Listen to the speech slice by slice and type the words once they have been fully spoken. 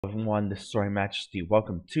Everyone, this is Story Majesty.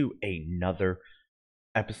 Welcome to another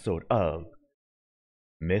episode of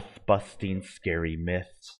Myth Busting Scary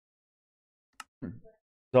Myths.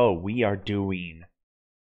 So we are doing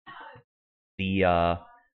the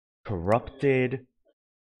corrupted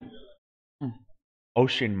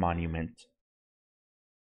ocean monument.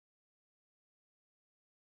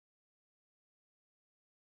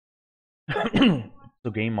 So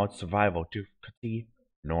game mode survival, difficulty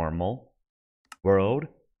normal, world.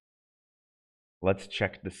 Let's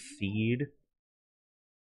check the seed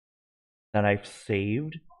that I've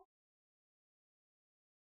saved.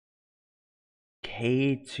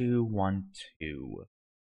 K212.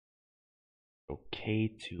 So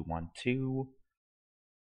K212.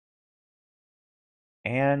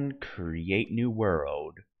 And create new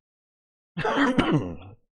world.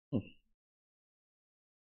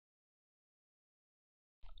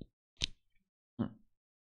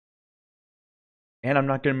 And I'm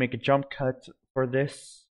not going to make a jump cut for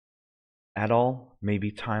this at all.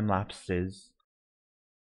 Maybe time lapses.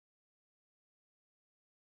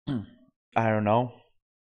 I don't know.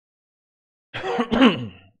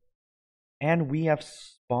 And we have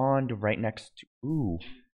spawned right next to... Ooh.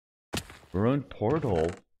 Ruined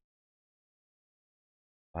portal.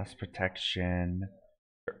 Last protection.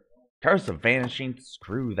 Curse of vanishing.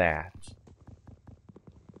 Screw that.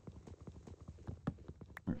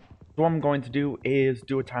 So what I'm going to do is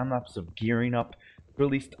do a time lapse of gearing up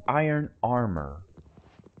released iron armor.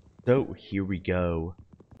 So here we go.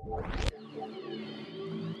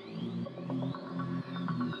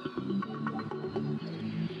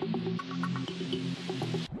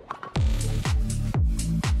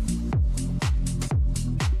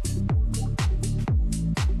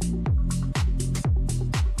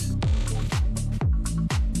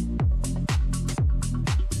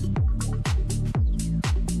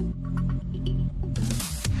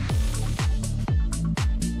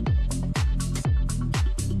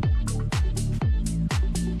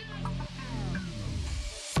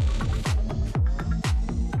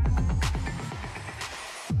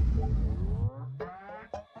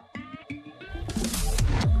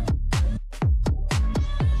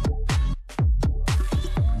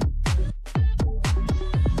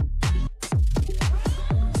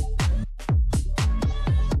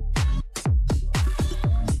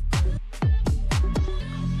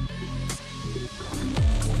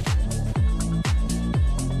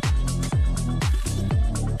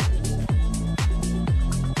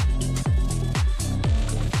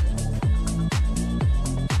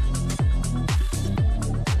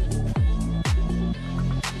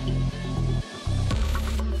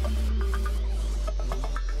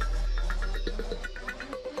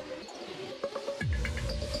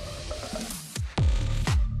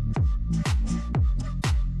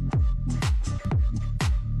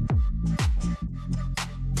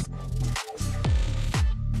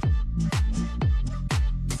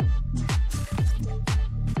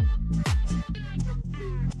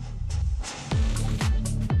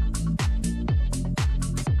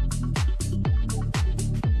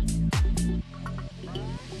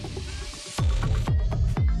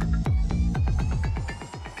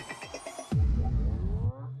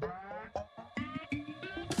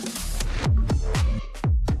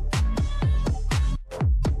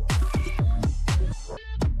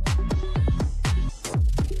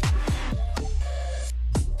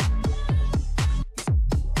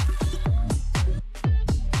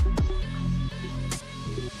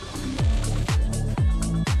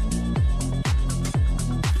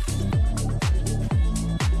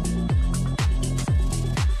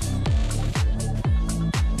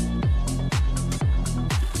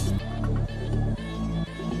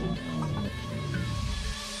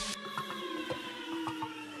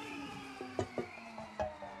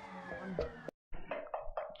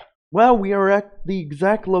 Well, we are at the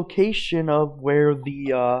exact location of where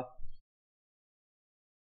the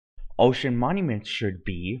ocean monument should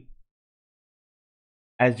be.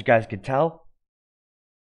 As you guys can tell,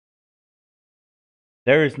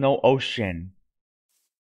 there is no ocean.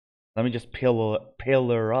 Let me just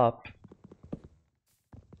pillar up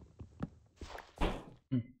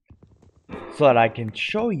so that I can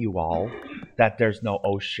show you all that there's no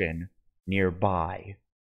ocean nearby.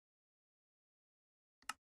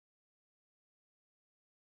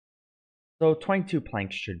 So 22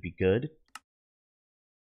 planks should be good.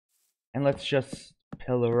 And let's just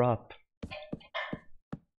pillar up.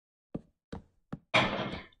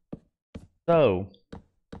 So,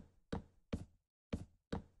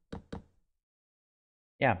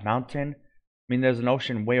 yeah, mountain. I mean, there's an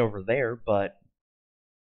ocean way over there, but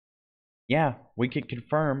yeah, we could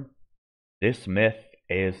confirm this myth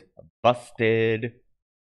is busted.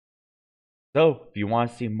 So, if you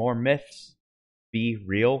want to see more myths be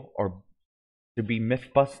real or to be myth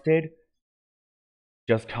busted,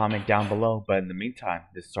 just comment down below. But in the meantime,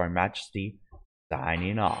 this is Star Majesty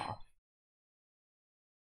signing off.